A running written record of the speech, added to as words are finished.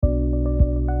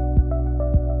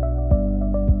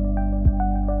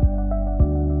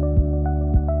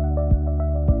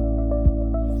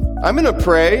I'm going to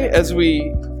pray as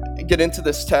we get into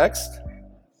this text.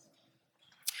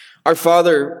 Our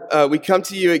Father, we come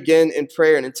to you again in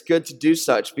prayer, and it's good to do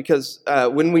such because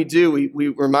when we do, we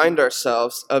remind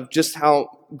ourselves of just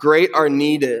how great our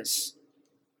need is.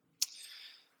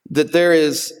 That there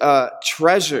is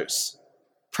treasures,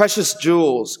 precious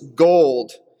jewels,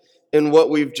 gold in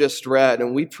what we've just read.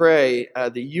 And we pray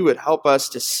that you would help us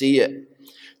to see it,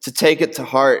 to take it to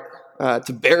heart,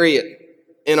 to bury it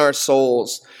in our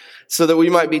souls so that we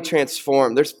might be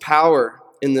transformed. There's power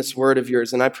in this word of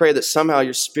yours. And I pray that somehow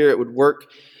your Spirit would work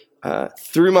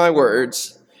through my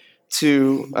words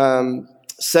to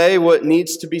say what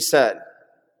needs to be said.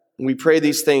 We pray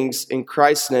these things in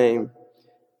Christ's name.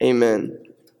 Amen.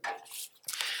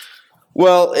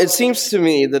 Well, it seems to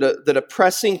me that a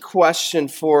pressing question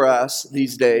for us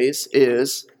these days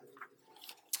is,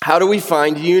 how do we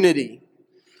find unity?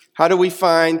 How do we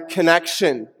find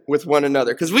connection with one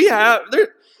another? Because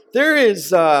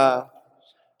there's no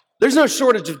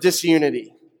shortage of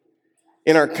disunity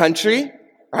in our country,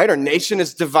 right? Our nation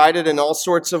is divided in all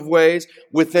sorts of ways.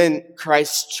 Within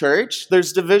Christ's church,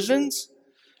 there's divisions,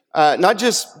 not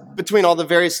just between all the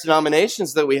various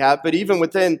denominations that we have, but even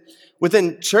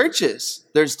within churches,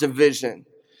 there's division,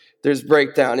 there's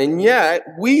breakdown. And yet,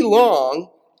 we long,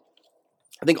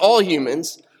 I think all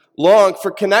humans, long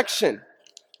for connection.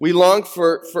 We long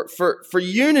for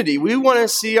unity. We want to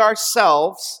see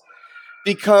ourselves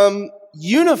become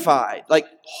unified, like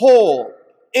whole,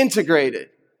 integrated,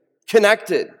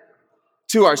 connected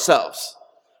to ourselves.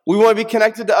 We want to be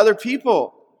connected to other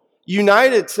people,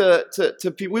 united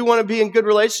to people. We want to be in good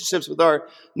relationships with our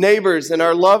neighbors and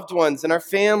our loved ones and our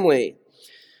family.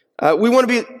 We want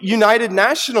to be united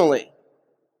nationally,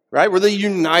 right? We're the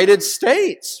United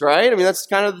States, right? I mean,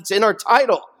 it's in our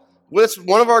title. That's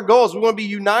one of our goals. We want to be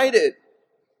united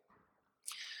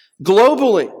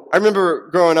globally. I remember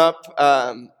growing up,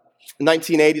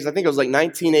 1980s, I think it was like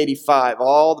 1985,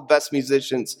 all the best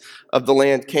musicians of the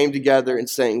land came together and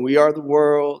sang, "We are the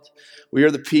world, we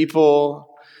are the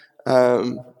people, we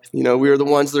are the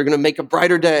ones that are going to make a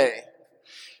brighter day."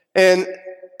 And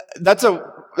that's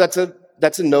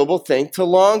a noble thing to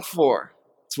long for.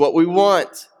 It's what we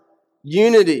want.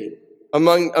 Unity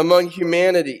among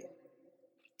humanity.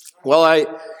 Well, I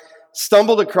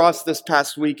stumbled across this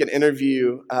past week an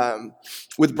interview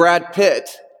with Brad Pitt.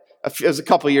 It was a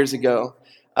couple years ago.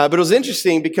 But it was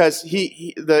interesting because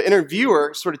the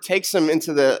interviewer sort of takes him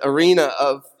into the arena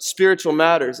of spiritual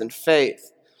matters and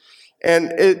faith.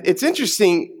 And it's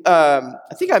interesting. I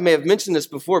think I may have mentioned this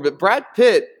before, but Brad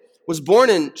Pitt was born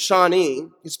in Shawnee.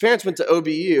 His parents went to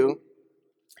OBU.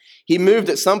 He moved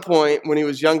at some point when he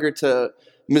was younger to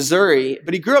Missouri,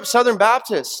 but he grew up Southern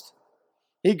Baptist.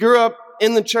 He grew up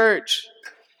in the church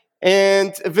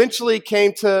and eventually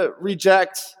came to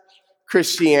reject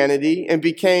Christianity and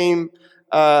became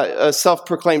a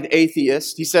self-proclaimed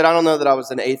atheist. He said, "I don't know that I was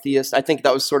an atheist. I think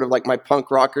that was sort of like my punk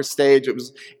rocker stage.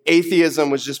 Atheism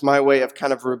was just my way of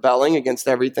kind of rebelling against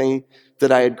everything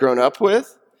that I had grown up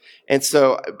with." And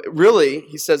so really,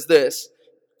 he says this,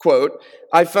 quote,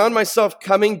 "I found myself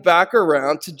coming back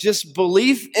around to just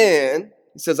belief in,"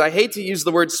 he says, "I hate to use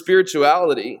the word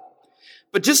spirituality,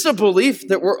 but just a belief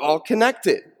that we're all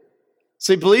connected."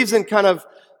 So he believes in kind of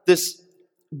this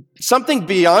something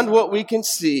beyond what we can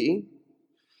see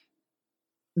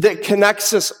that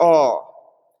connects us all.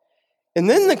 And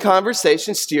then the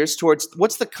conversation steers towards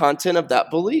what's the content of that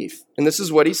belief. And this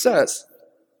is what he says.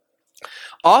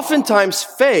 "Oftentimes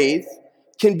faith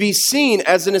can be seen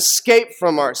as an escape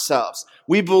from ourselves.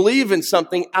 We believe in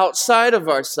something outside of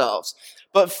ourselves.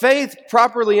 But faith,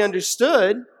 properly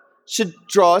understood, should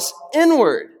draw us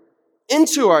inward,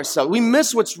 into ourselves. We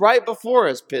miss what's right before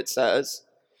us," Pitt says,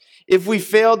 if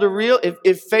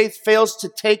faith fails to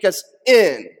take us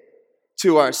in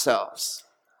to ourselves.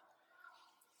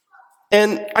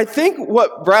 And I think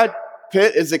what Brad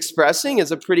Pitt is expressing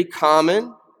is a pretty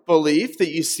common belief that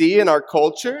you see in our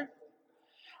culture.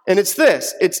 And it's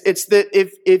this, it's that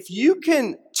if you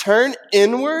can turn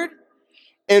inward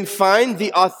and find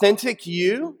the authentic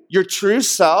you, your true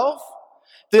self,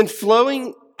 then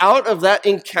flowing out of that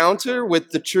encounter with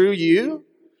the true you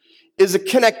is a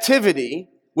connectivity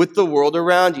with the world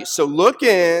around you. So look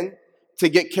in to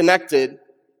get connected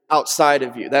outside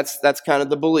of you. That's kind of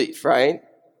the belief, right?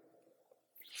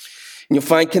 And you'll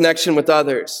find connection with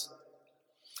others.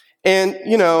 And,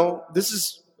 this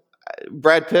is,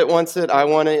 Brad Pitt wants it, I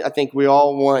want it, I think we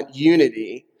all want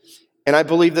unity. And I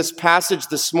believe this passage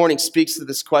this morning speaks to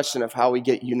this question of how we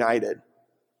get united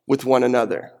with one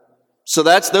another. So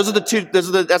that's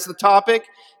the topic: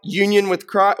 union with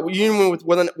Christ, union with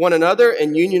one another,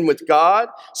 and union with God.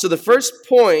 So the first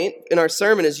point in our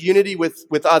sermon is unity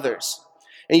with others,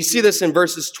 and you see this in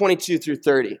verses 22 through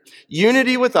 30.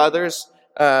 Unity with others.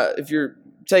 If you're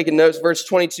taking notes, verse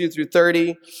 22 through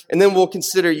 30, and then we'll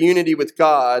consider unity with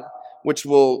God, which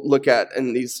we'll look at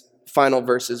in these final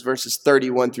verses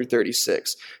 31 through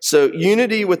 36. So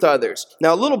unity with others.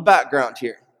 Now, a little background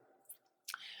here.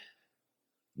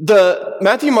 The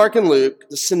Matthew, Mark, and Luke,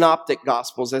 the synoptic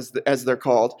gospels as they're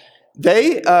called,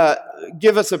 they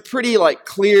give us a pretty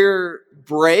clear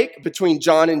break between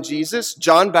John and Jesus.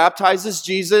 John baptizes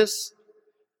Jesus,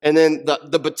 and then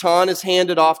the baton is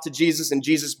handed off to Jesus, and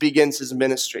Jesus begins his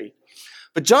ministry.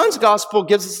 But John's gospel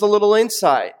gives us a little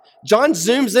insight. John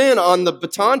zooms in on the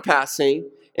baton passing,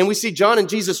 and we see John and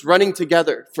Jesus running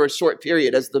together for a short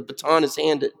period as the baton is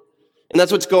handed. And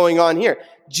that's what's going on here.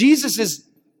 Jesus is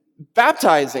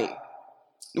baptizing.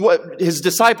 What his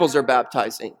disciples are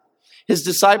baptizing. His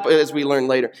disciples, as we learn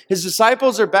later, his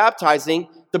disciples are baptizing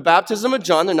the baptism of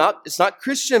John. It's not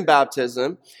Christian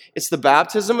baptism. It's the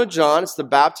baptism of John. It's the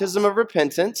baptism of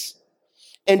repentance.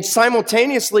 And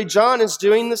simultaneously, John is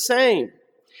doing the same.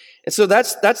 And so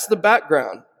that's the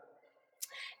background.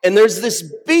 And there's this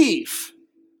beef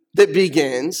that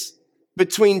begins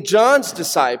between John's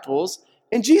disciples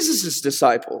and Jesus'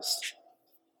 disciples.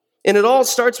 And it all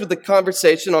starts with the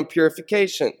conversation on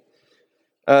purification.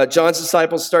 John's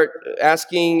disciples start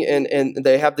asking, and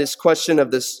they have this question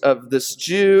of this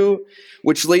Jew,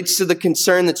 which leads to the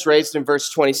concern that's raised in verse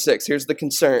 26. Here's the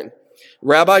concern.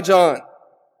 Rabbi John,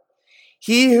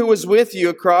 he who was with you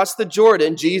across the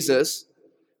Jordan, Jesus,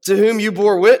 to whom you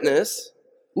bore witness,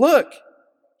 look,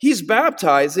 he's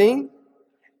baptizing,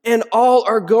 and all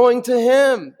are going to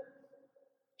him.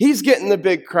 He's getting the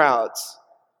big crowds.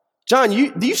 John,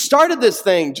 you started this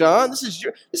thing, John. This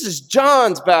is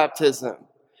John's baptism.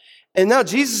 And now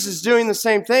Jesus is doing the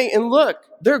same thing. And look,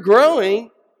 they're growing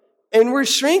and we're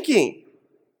shrinking.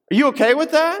 Are you okay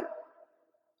with that?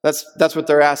 That's what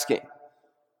they're asking.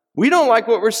 We don't like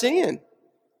what we're seeing.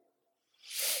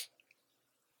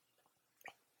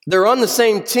 They're on the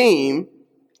same team,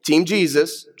 Team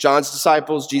Jesus, John's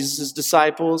disciples, Jesus'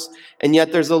 disciples, and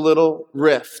yet there's a little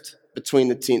rift between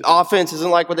the teams. Offense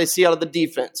isn't like what they see out of the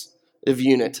defense of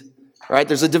unit, right?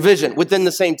 There's a division within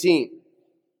the same team.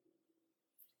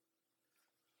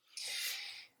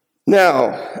 Now,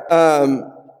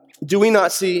 do we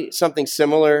not see something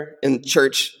similar in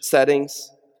church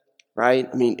settings, right?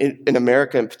 I mean, in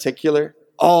America in particular,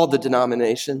 all the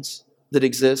denominations that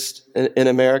exist in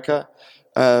America,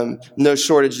 no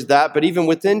shortage of that. But even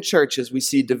within churches, we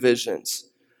see divisions.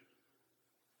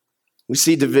 We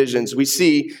see divisions. We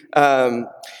see, I've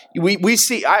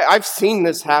seen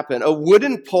this happen. A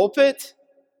wooden pulpit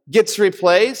gets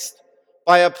replaced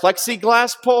by a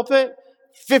plexiglass pulpit.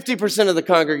 50% of the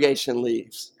congregation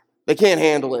leaves. They can't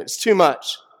handle it. It's too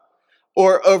much.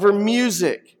 Or over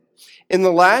music. In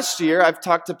the last year, I've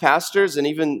talked to pastors and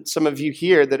even some of you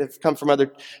here that have come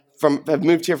have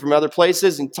moved here from other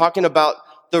places and talking about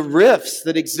the rifts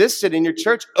that existed in your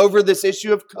church over this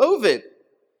issue of COVID.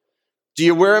 Do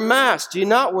you wear a mask? Do you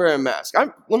not wear a mask?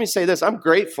 Let me say this. I'm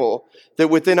grateful that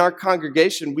within our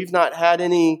congregation, we've not had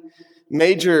any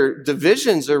major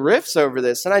divisions or rifts over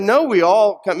this. And I know we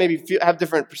all maybe have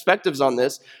different perspectives on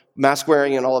this, mask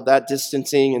wearing and all of that,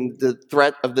 distancing and the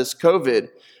threat of this COVID.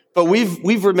 But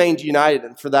we've remained united,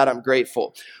 and for that I'm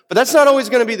grateful. But that's not always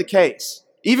going to be the case.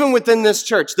 Even within this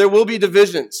church, there will be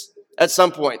divisions at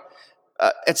some point.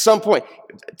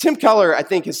 Tim Keller, I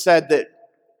think, has said that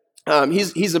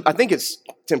I think it's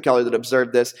Tim Keller that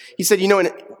observed this. He said,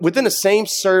 within the same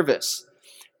service,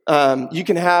 you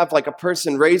can have like a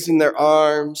person raising their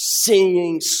arms,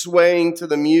 singing, swaying to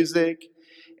the music,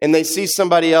 and they see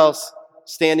somebody else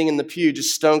standing in the pew,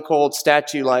 just stone cold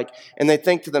statue-like, and they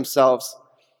think to themselves,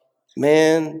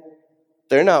 man,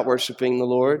 they're not worshiping the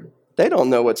Lord. They don't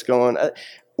know what's going on.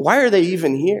 Why are they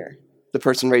even here? The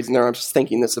person raising their arms is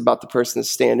thinking this about the person that's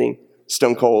standing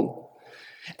stone cold.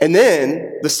 And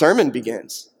then the sermon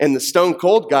begins, and the stone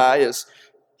cold guy is,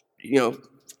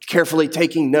 carefully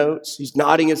taking notes. He's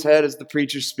nodding his head as the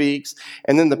preacher speaks.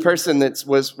 And then the person that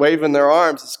was waving their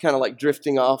arms is kind of like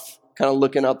drifting off, kind of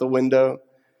looking out the window.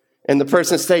 And the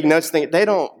person that's taking notes thinking, they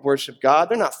don't worship God.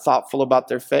 They're not thoughtful about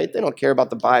their faith. They don't care about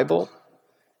the Bible,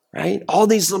 right? All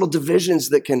these little divisions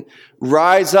that can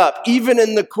rise up, even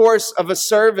in the course of a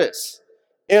service,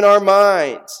 in our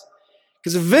minds.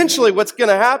 Because eventually what's going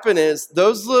to happen is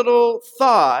those little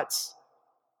thoughts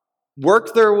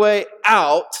work their way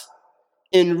out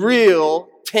in real,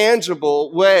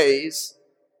 tangible ways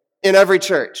in every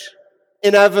church.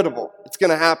 inevitable. It's going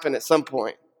to happen at some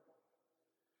point.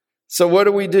 So what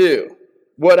do?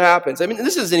 What happens? I mean,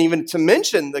 this isn't even to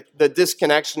mention the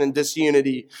disconnection and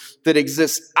disunity that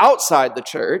exists outside the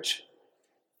church,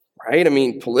 right? I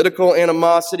mean, political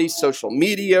animosity, social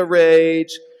media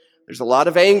rage. There's a lot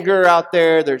of anger out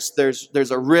there.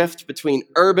 There's a rift between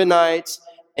urbanites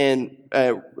and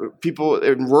people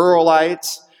and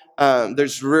ruralites.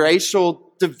 There's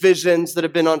racial divisions that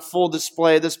have been on full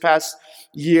display this past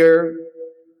year.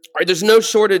 Right? There's no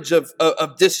shortage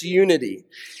of disunity.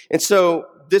 And so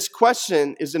this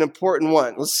question is an important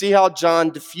one. Let's see how John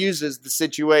diffuses the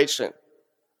situation.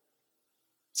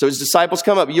 So his disciples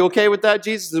come up. You okay with that,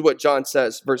 Jesus? This is what John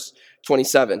says, verse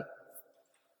 27.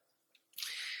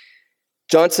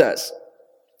 John says,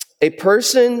 a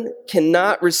person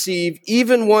cannot receive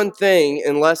even one thing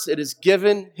unless it is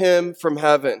given him from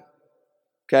heaven.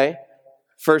 Okay?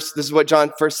 First, this is what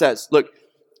John first says. Look,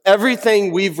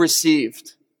 everything we've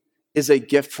received is a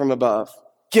gift from above.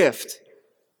 Gift,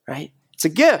 right? It's a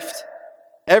gift.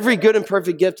 Every good and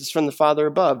perfect gift is from the Father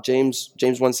above, James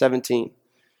 1:17.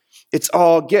 It's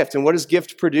all gift. And what does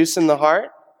gift produce in the heart?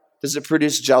 Does it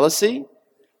produce jealousy?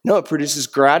 No, it produces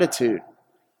gratitude.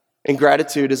 And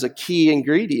gratitude is a key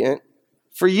ingredient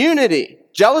for unity.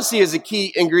 Jealousy is a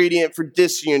key ingredient for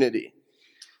disunity.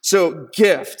 So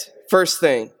gift, first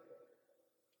thing.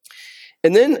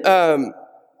 And then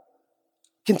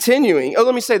continuing,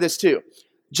 let me say this too.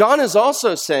 John is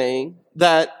also saying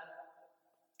that,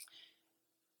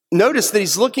 notice that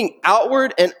he's looking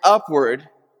outward and upward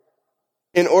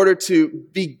in order to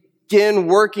begin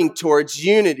working towards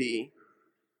unity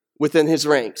within his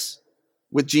ranks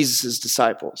with Jesus'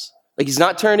 disciples. Like he's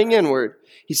not turning inward.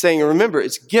 He's saying, remember,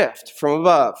 it's gift from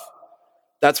above.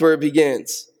 That's where it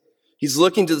begins. He's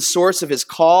looking to the source of his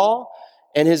call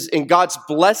and God's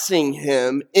blessing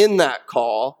him in that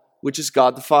call, which is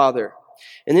God the Father.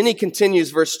 And then he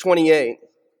continues, verse 28.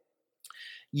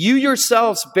 You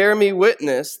yourselves bear me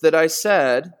witness that I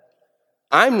said,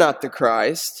 I'm not the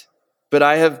Christ, but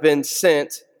I have been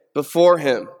sent before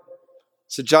him.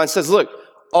 So John says, look,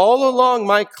 all along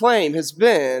my claim has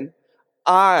been,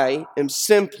 I am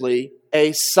simply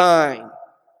a sign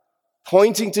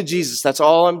pointing to Jesus. That's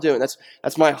all I'm doing.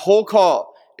 That's my whole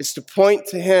call, is to point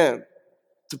to him,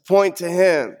 to point to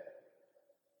him,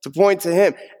 to point to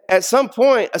him. At some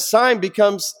point, a sign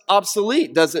becomes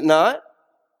obsolete, does it not?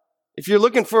 If you're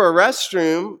looking for a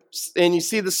restroom and you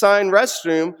see the sign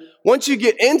restroom, once you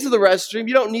get into the restroom,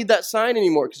 you don't need that sign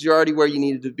anymore because you're already where you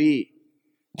needed to be.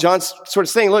 John's sort of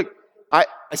saying, look, I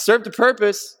served the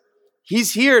purpose.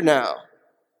 He's here now.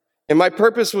 And my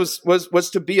purpose was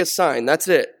to be a sign. That's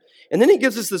it. And then he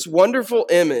gives us this wonderful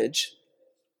image,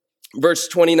 verse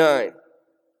 29.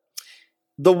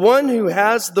 The one who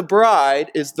has the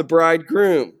bride is the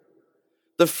bridegroom.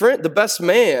 The best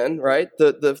man, right,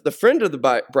 the friend of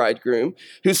the bridegroom,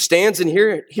 who stands and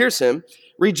hears him,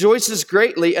 rejoices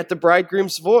greatly at the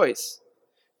bridegroom's voice.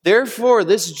 Therefore,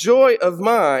 this joy of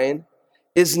mine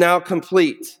is now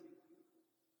complete.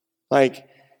 Like,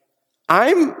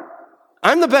 I'm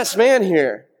the best man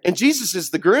here, and Jesus is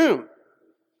the groom.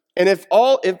 And if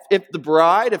the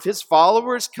bride, if his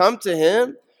followers come to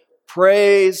him,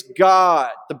 praise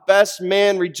God. The best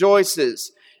man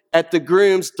rejoices at the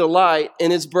groom's delight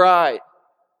in his bride.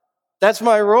 That's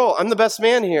my role. I'm the best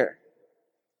man here.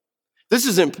 This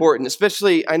is important,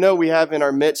 especially I know we have in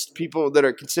our midst people that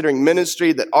are considering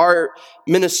ministry, that are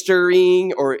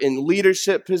ministering or in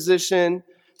leadership position.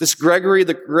 This Gregory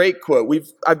the Great quote,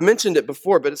 I've mentioned it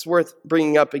before, but it's worth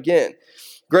bringing up again.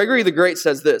 Gregory the Great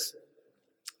says this,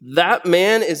 that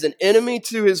man is an enemy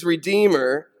to his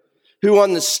Redeemer, who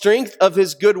on the strength of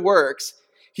his good works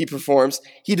he performs,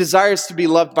 he desires to be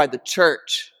loved by the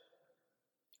church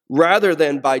rather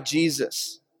than by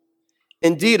Jesus.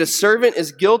 Indeed, a servant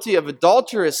is guilty of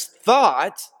adulterous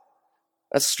thought,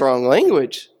 that's strong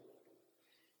language,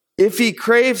 if he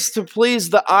craves to please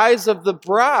the eyes of the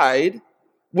bride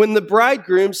when the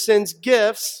bridegroom sends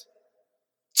gifts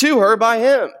to her by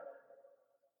him.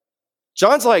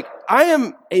 John's like, I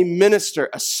am a minister,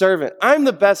 a servant. I'm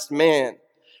the best man.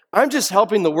 I'm just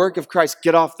helping the work of Christ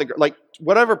get off the ground. Like,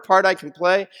 whatever part I can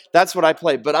play, that's what I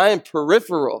play. But I am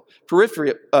peripherally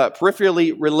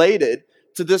related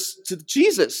to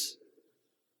Jesus.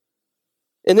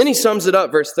 And then he sums it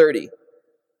up, verse 30.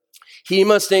 He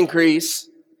must increase,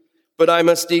 but I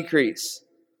must decrease.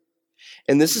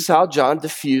 And this is how John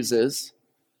diffuses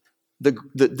the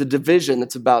division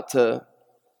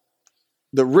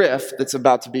the rift that's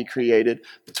about to be created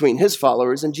between his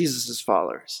followers and Jesus'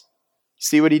 followers.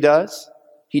 See what he does?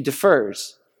 He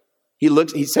defers.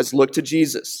 He says, look to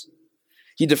Jesus.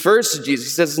 He defers to Jesus.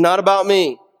 He says, it's not about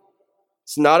me.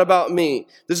 It's not about me.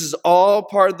 This is all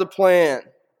part of the plan.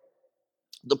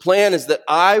 The plan is that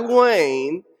I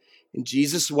wane and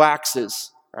Jesus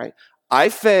waxes, right? I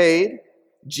fade,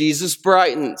 Jesus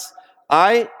brightens.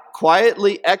 I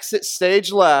quietly exit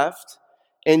stage left,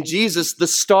 and Jesus, the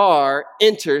star,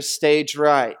 enters stage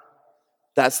right.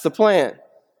 That's the plan.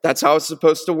 That's how it's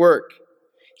supposed to work.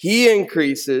 He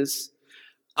increases,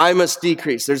 I must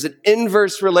decrease. There's an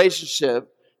inverse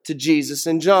relationship to Jesus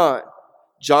and John.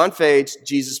 John fades,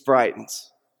 Jesus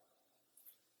brightens.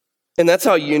 And that's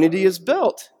how unity is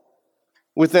built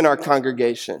within our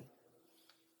congregation,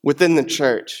 within the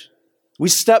church. We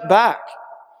step back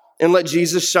and let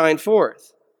Jesus shine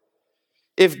forth.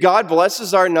 If God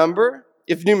blesses our number,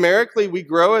 if numerically we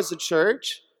grow as a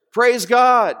church, praise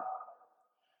God.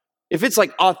 If it's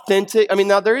like authentic,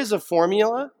 now there is a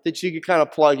formula that you could kind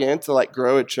of plug in to like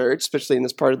grow a church, especially in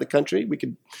this part of the country.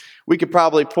 We could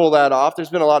probably pull that off. There's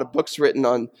been a lot of books written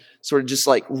on sort of just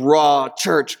like raw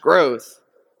church growth.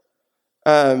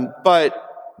 But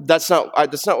that's not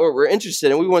what we're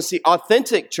interested in. We want to see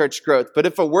authentic church growth. But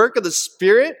if a work of the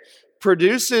Spirit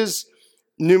produces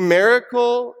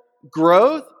numerical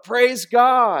growth, praise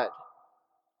God.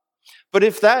 But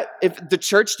if the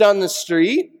church down the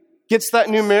street gets that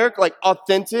numeric, like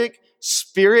authentic,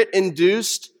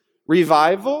 Spirit-induced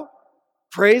revival,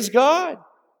 praise God.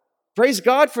 Praise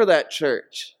God for that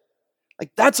church.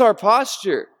 Like that's our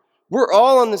posture. We're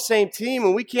all on the same team,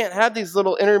 and we can't have these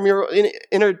little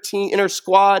inter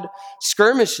squad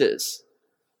skirmishes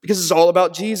because it's all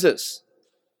about Jesus.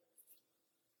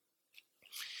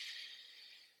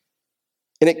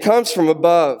 And it comes from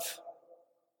above,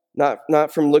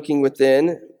 not from looking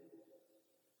within.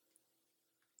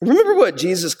 Remember what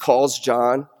Jesus calls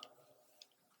John?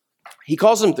 He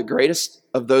calls him the greatest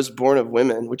of those born of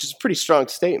women, which is a pretty strong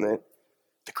statement.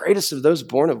 The greatest of those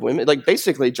born of women. Like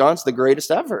basically, John's the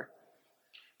greatest ever.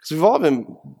 Because we've all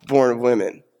been born of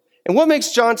women. And what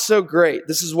makes John so great?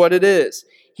 This is what it is.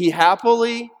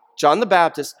 John the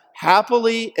Baptist,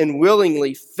 happily and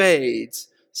willingly fades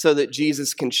so that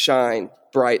Jesus can shine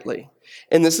brightly.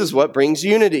 And this is what brings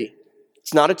unity.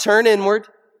 It's not a turn inward.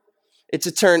 It's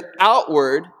a turn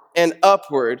outward and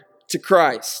upward to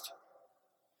Christ.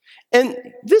 And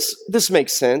this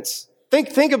makes sense.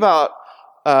 Think about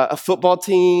a football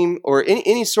team or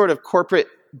any sort of corporate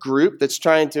group that's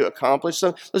trying to accomplish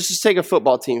something. Let's just take a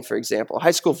football team, for example, a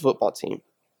high school football team.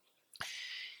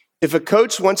 If a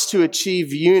coach wants to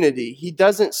achieve unity, he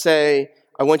doesn't say,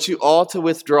 I want you all to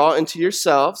withdraw into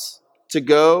yourselves, to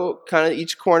go kind of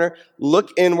each corner,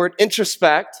 look inward,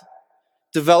 introspect,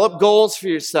 develop goals for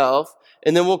yourself,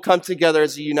 and then we'll come together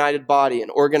as a united body and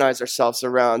organize ourselves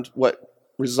around what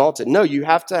resulted. No, you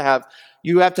have to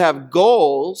have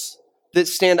goals that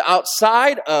stand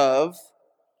outside of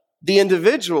the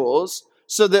individuals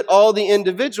so that all the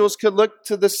individuals could look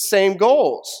to the same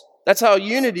goals. That's how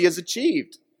unity is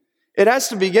achieved. It has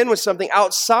to begin with something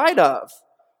outside of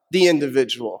the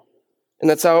individual. And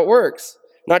that's how it works.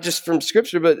 Not just from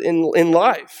Scripture, but in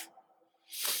life.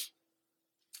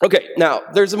 Okay, now,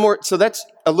 so that's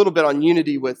a little bit on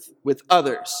unity with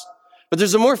others. But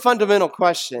there's a more fundamental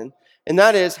question, and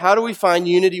that is, how do we find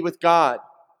unity with God?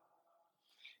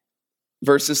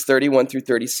 Verses 31 through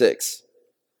 36.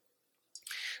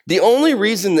 The only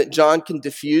reason that John can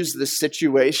diffuse this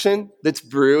situation that's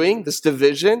brewing, this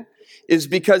division, is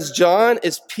because John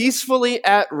is peacefully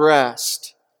at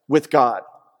rest with God.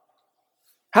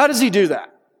 How does he do that?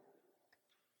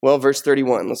 Well, verse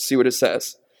 31, let's see what it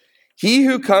says. He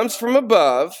who comes from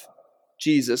above,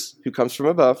 Jesus, who comes from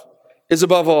above, is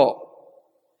above all.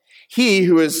 He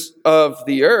who is of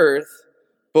the earth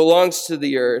belongs to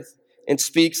the earth and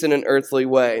speaks in an earthly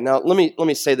way. Now, let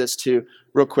me say this too,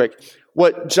 real quick.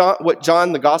 What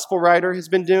John, the gospel writer, has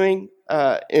been doing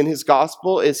in his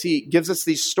gospel is he gives us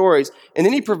these stories, and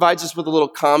then he provides us with a little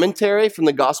commentary from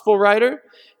the gospel writer.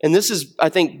 And this is, I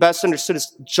think, best understood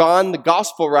as John, the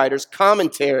gospel writer's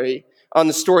commentary on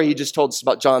the story he just told us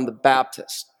about John the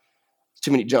Baptist.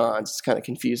 Too many Johns, it's kind of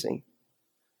confusing.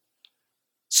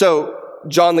 So,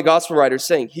 John, the gospel writer, is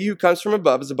saying, he who comes from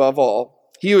above is above all.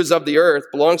 He who is of the earth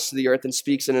belongs to the earth and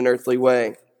speaks in an earthly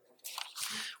way.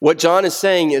 What John is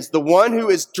saying is the one who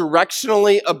is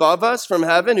directionally above us from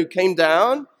heaven, who came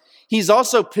down, he's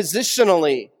also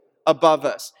positionally above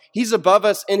us. He's above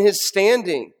us in his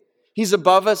standing. He's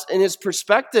above us in his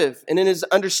perspective and in his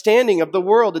understanding of the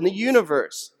world and the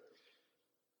universe.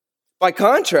 By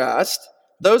contrast,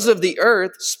 those of the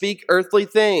earth speak earthly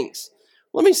things.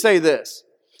 Let me say this.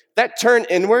 That turn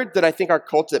inward that I think our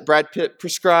culture, that Brad Pitt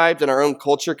prescribed and our own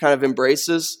culture kind of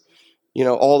embraces,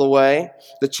 all the way,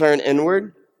 the turn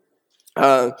inward.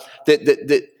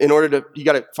 that in order to, you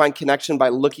got to find connection by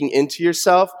looking into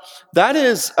yourself. That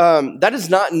is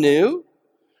not new.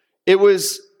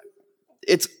 It's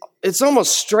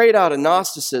almost straight out of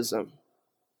Gnosticism,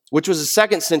 which was a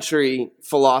second century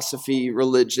philosophy,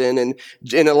 religion. And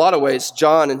in a lot of ways,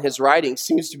 John in his writing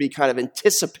seems to be kind of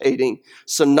anticipating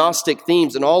some Gnostic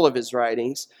themes in all of his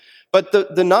writings. But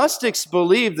the Gnostics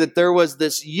believed that there was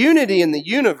this unity in the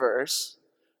universe,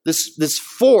 this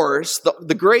force,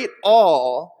 the great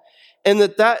all, and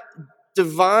that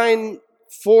divine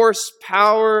force,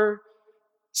 power,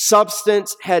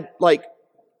 substance had like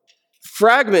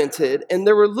fragmented, and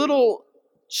there were little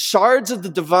shards of the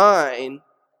divine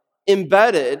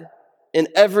embedded in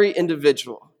every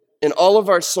individual, in all of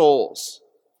our souls.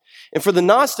 And for the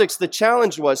Gnostics, the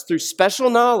challenge was through special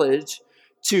knowledge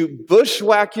to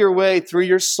bushwhack your way through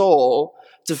your soul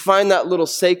to find that little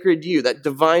sacred you, that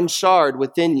divine shard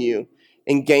within you,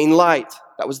 and gain light.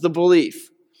 That was the belief.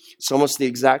 It's almost the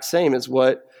exact same as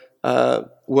what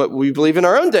we believe in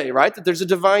our own day, right? That there's a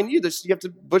divine you. You have to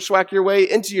bushwhack your way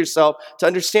into yourself to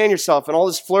understand yourself, and all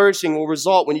this flourishing will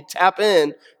result when you tap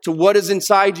in to what is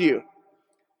inside you.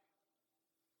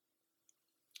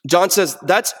 John says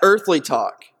that's earthly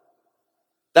talk.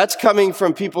 That's coming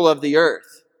from people of the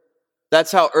earth.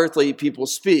 That's how earthly people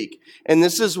speak. And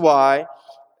this is why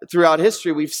throughout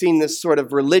history we've seen this sort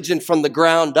of religion from the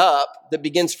ground up that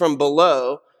begins from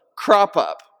below crop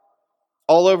up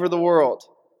all over the world.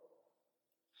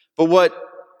 But what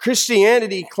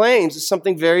Christianity claims is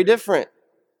something very different.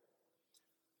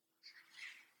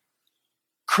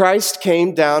 Christ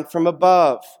came down from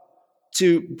above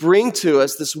to bring to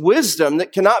us this wisdom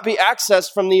that cannot be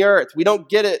accessed from the earth. We don't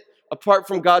get it apart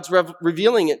from God's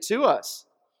revealing it to us.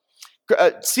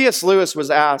 C.S. Lewis was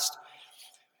asked,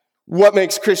 what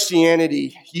makes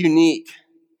Christianity unique?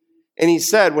 And he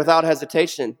said, without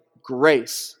hesitation,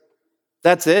 grace.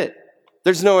 That's it.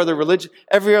 There's no other religion.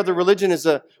 Every other religion is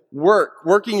a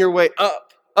working your way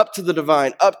up to the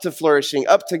divine, up to flourishing,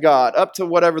 up to God, up to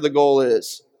whatever the goal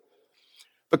is.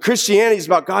 But Christianity is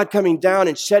about God coming down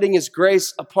and shedding his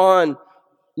grace upon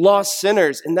lost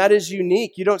sinners, and that is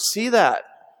unique. You don't see that.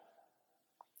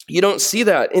 You don't see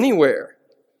that anywhere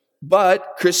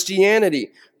but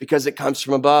Christianity, because it comes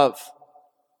from above.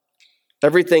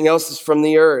 Everything else is from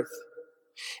the earth.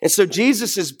 And so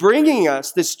Jesus is bringing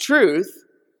us this truth,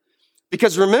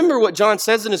 because remember what John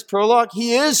says in his prologue,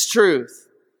 he is truth.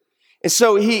 And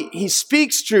so he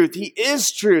speaks truth, he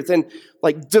is truth, and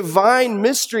like divine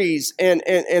mysteries and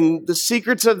the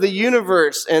secrets of the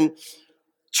universe, and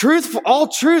truth, all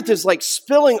truth is like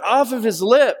spilling off of his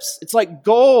lips. It's like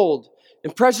gold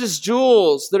and precious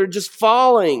jewels that are just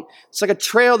falling. It's like a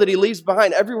trail that he leaves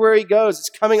behind. Everywhere he goes,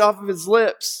 it's coming off of his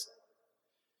lips.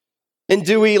 And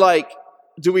do we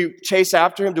chase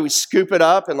after him? Do we scoop it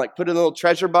up and like put it in a little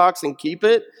treasure box and keep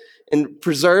it and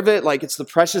preserve it like it's the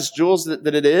precious jewels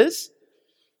that it is?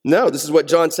 No, this is what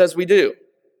John says we do.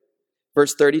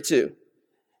 Verse 32.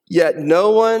 Yet no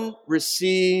one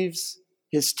receives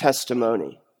his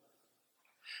testimony.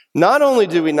 Not only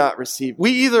do we not receive, we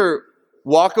either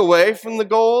walk away from the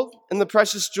gold and the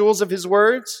precious jewels of his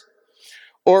words,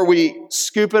 or we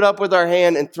scoop it up with our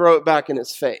hand and throw it back in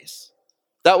his face.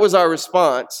 That was our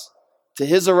response to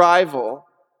his arrival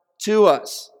to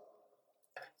us.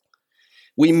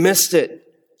 We missed it.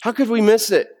 How could we miss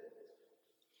it?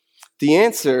 The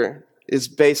answer is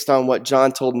based on what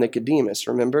John told Nicodemus,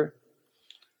 remember?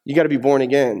 You got to be born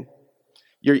again.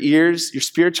 Your ears, your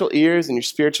spiritual ears and your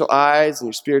spiritual eyes and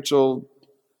your spiritual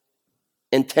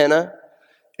antenna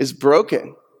is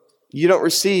broken. You don't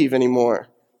receive anymore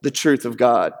the truth of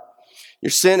God.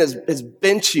 Your sin has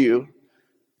bent you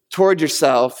toward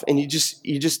yourself, and you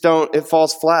just don't, it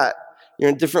falls flat. You're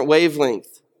in a different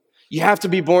wavelength. You have to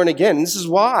be born again. And this is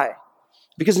why.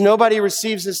 Because nobody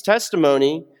receives his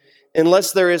testimony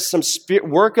unless there is some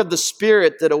work of the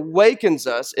Spirit that awakens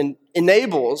us and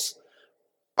enables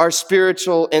our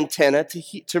spiritual antenna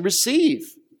to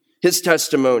receive his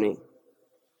testimony.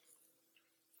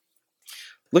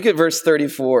 Look at verse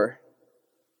 34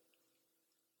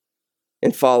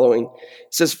 and following.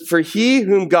 It says, for he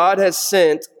whom God has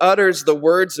sent utters the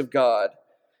words of God.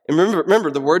 And remember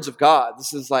the words of God.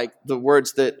 This is like the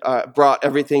words that brought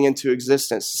everything into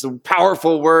existence. Some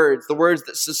powerful words, the words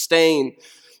that sustain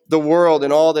the world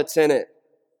and all that's in it.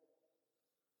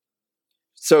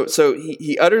 So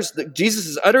Jesus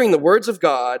is uttering the words of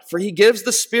God, for he gives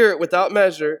the Spirit without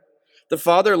measure. The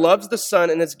Father loves the Son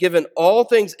and has given all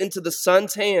things into the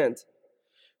Son's hand.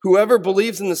 Whoever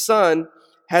believes in the Son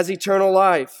has eternal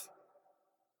life.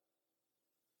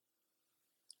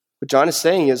 What John is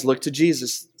saying is, look to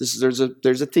Jesus. There's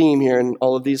a theme here in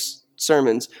all of these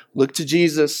sermons. Look to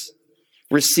Jesus,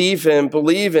 receive him,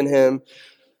 believe in him,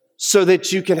 so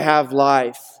that you can have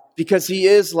life, because he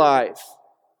is life.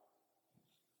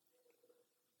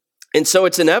 And so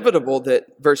it's inevitable that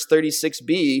verse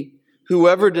 36b,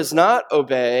 whoever does not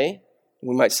obey,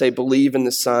 we might say believe in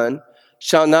the Son,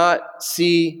 shall not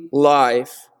see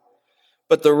life,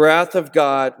 but the wrath of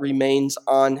God remains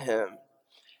on him.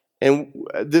 And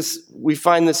we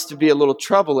find this to be a little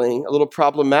troubling, a little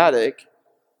problematic.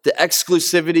 The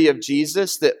exclusivity of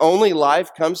Jesus, that only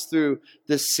life comes through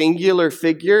this singular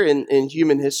figure in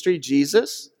human history,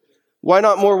 Jesus. Why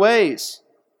not more ways?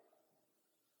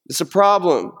 It's a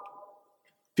problem.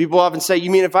 People often say,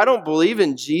 you mean if I don't believe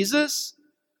in Jesus,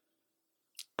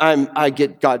 I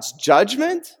get God's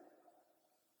judgment?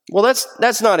 Well,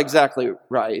 that's not exactly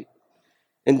right.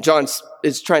 And John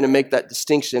is trying to make that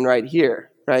distinction right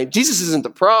here, right? Jesus isn't the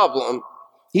problem.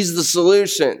 He's the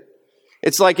solution.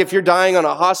 It's like if you're dying on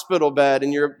a hospital bed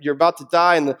and you're about to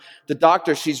die, and the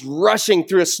doctor, she's rushing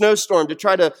through a snowstorm to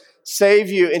try to save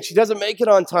you, and she doesn't make it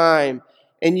on time,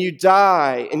 and you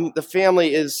die, and the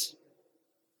family is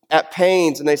at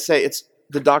pains, and they say it's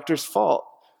the doctor's fault.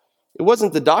 It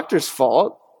wasn't the doctor's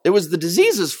fault. It was the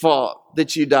disease's fault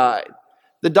that you died.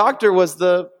 The doctor was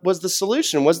the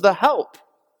solution, was the help.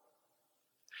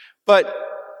 But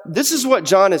this is what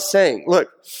John is saying. Look,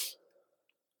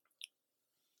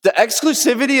 the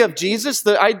exclusivity of Jesus,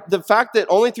 the fact that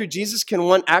only through Jesus can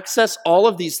one access all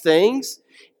of these things,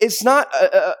 it's not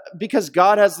because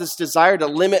God has this desire to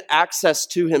limit access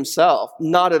to himself.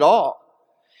 Not at all.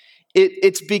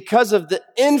 It's because of the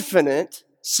infinite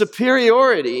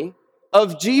superiority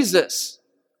of Jesus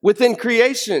within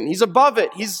creation. He's above it.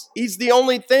 He's the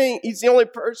only thing, he's the only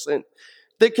person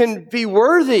that can be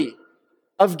worthy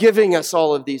of giving us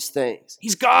all of these things.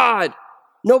 He's God.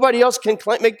 Nobody else can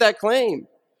make that claim.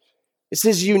 It's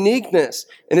his uniqueness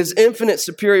and his infinite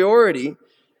superiority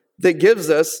that gives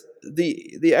us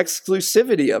the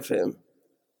exclusivity of him.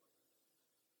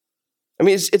 I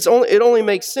mean, it only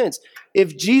makes sense.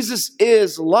 If Jesus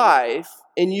is life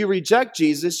and you reject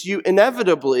Jesus, you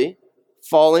inevitably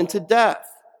fall into death.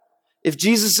 If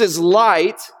Jesus is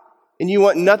light and you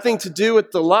want nothing to do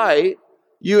with the light,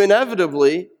 you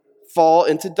inevitably fall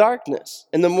into darkness.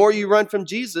 And the more you run from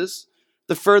Jesus,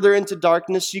 the further into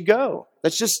darkness you go.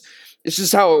 It's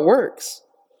just how it works.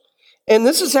 And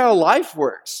this is how life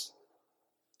works.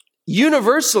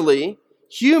 Universally,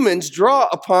 humans draw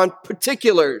upon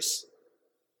particulars.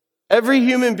 Every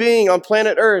human being on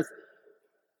planet Earth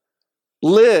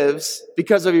lives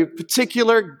because of a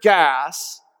particular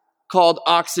gas called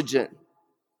oxygen.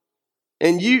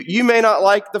 And you may not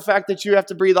like the fact that you have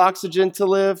to breathe oxygen to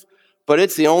live, but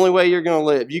it's the only way you're going to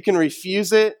live. You can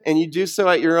refuse it, and you do so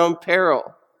at your own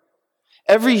peril.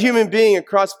 Every human being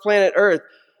across planet Earth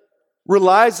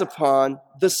relies upon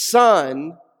the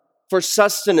sun for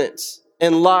sustenance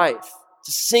and life. It's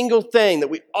a single thing that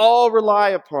we all rely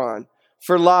upon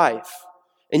for life.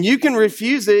 And you can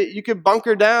refuse it. You can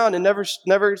bunker down and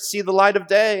never see the light of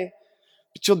day.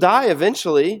 But you'll die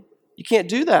eventually. You can't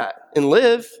do that and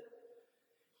live.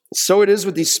 So it is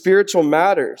with these spiritual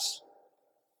matters.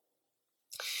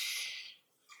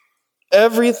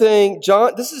 Everything,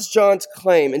 this is John's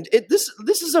claim. And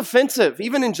this is offensive,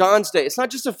 even in John's day. It's not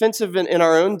just offensive in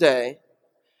our own day.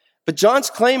 But John's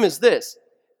claim is this: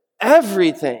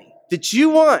 everything that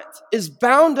you want is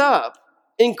bound up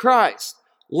in Christ.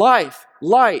 Life,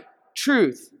 light,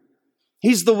 truth.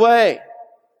 He's the way.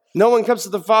 No one comes to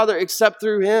the Father except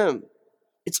through him.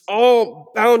 It's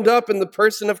all bound up in the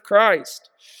person of Christ.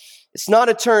 It's not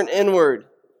a turn inward.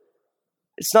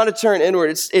 It's not a turn inward.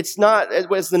 It's not,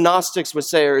 as the Gnostics would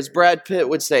say, or as Brad Pitt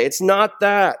would say, it's not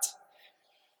that.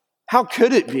 How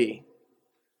could it be?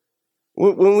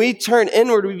 When we turn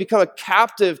inward, we become a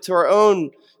captive to our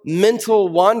own mental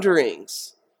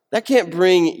wanderings. That can't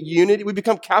bring unity. We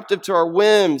become captive to our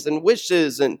whims and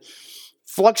wishes and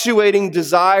fluctuating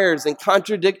desires and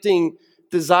contradicting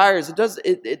desires.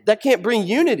 That can't bring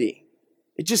unity.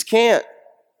 It just can't.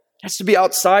 It has to be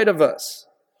outside of us.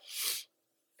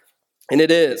 And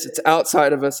it is. It's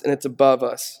outside of us and it's above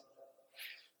us.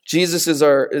 Jesus is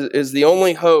the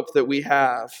only hope that we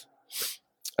have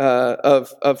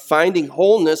of finding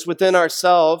wholeness within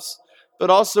ourselves, but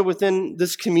also within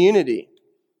this community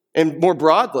and more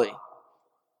broadly.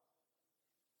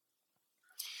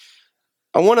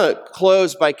 I want to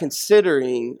close by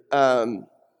considering an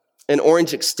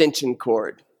orange extension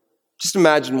cord. Just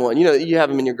imagine one. You know, you have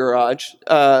them in your garage.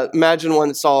 Imagine one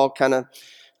that's all kind of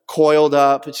coiled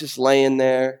up. It's just laying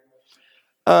there.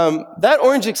 That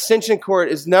orange extension cord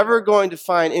is never going to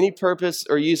find any purpose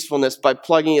or usefulness by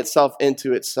plugging itself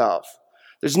into itself.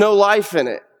 There's no life in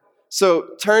it. So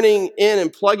turning in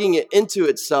and plugging it into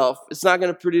itself, it's not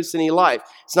going to produce any life.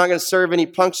 It's not going to serve any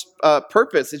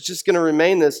purpose. It's just going to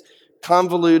remain this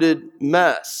convoluted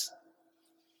mess.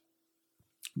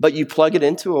 But you plug it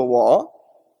into a wall,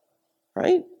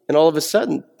 right? And all of a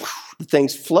sudden, the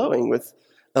thing's flowing with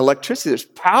electricity. There's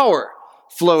power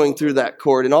flowing through that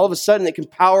cord. And all of a sudden, it can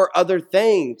power other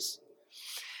things.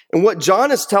 And what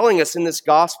John is telling us in this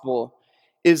gospel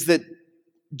is that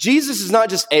Jesus is not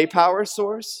just a power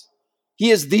source. He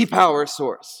is the power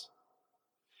source.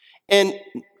 And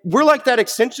we're like that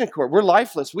extension cord. We're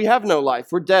lifeless. We have no life.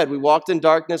 We're dead. We walked in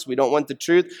darkness. We don't want the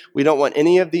truth. We don't want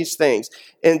any of these things.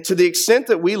 And to the extent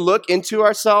that we look into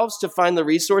ourselves to find the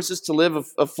resources to live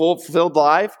a fulfilled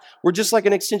life, we're just like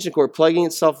an extension cord plugging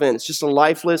itself in. It's just a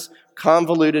lifeless,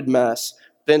 convoluted mess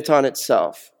bent on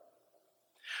itself.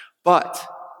 But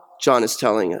John is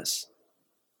telling us,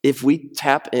 if we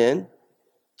tap in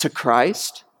to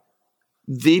Christ,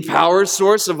 the power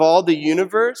source of all the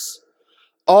universe,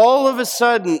 all of a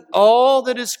sudden, all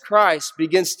that is Christ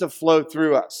begins to flow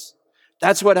through us.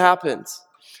 That's what happens.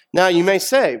 Now, you may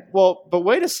say, well, but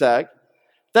wait a sec.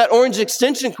 That orange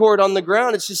extension cord on the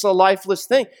ground, it's just a lifeless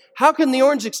thing. How can the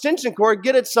orange extension cord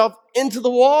get itself into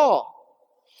the wall?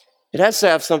 It has to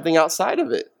have something outside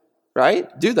of it, right?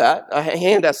 Do that. A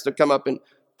hand has to come up and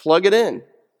plug it in.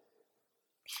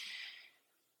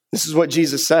 This is what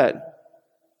Jesus said.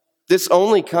 This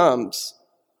only comes,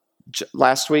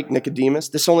 last week, Nicodemus,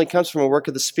 this only comes from a work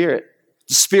of the Spirit.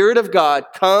 The Spirit of God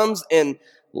comes and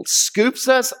scoops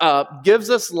us up, gives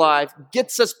us life,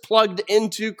 gets us plugged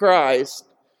into Christ,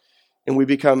 and we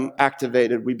become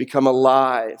activated, we become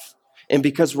alive. And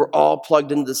because we're all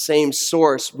plugged into the same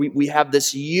source, we have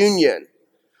this union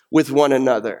with one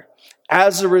another.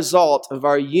 As a result of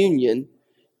our union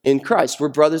in Christ, we're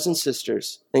brothers and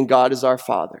sisters, and God is our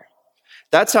Father.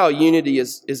 That's how unity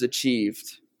is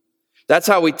achieved. That's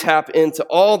how we tap into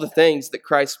all the things that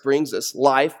Christ brings us: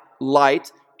 life,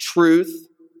 light, truth.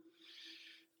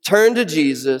 Turn to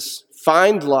Jesus,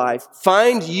 find life,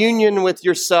 find union with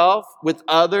yourself, with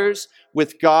others,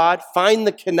 with God. Find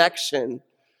the connection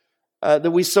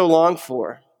that we so long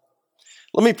for.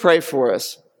 Let me pray for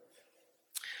us.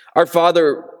 Our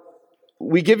Father,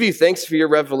 we give you thanks for your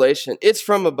revelation. It's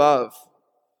from above,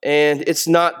 and it's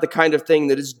not the kind of thing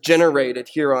that is generated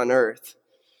here on earth.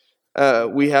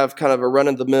 We have kind of a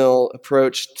run-of-the-mill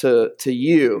approach to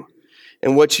you.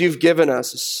 And what you've given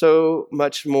us is so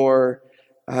much more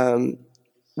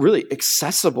really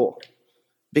accessible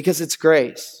because it's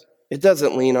grace. It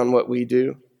doesn't lean on what we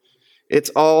do. It's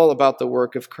all about the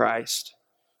work of Christ.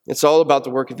 It's all about the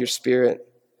work of your Spirit.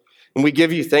 And we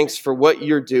give you thanks for what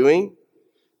you're doing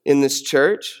in this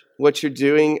church, what you're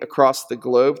doing across the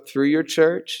globe through your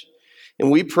church. And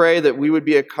we pray that we would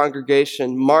be a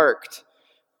congregation marked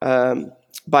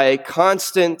by a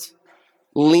constant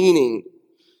leaning,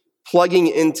 plugging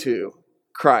into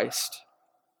Christ.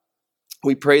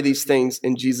 We pray these things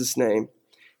in Jesus' name.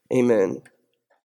 Amen.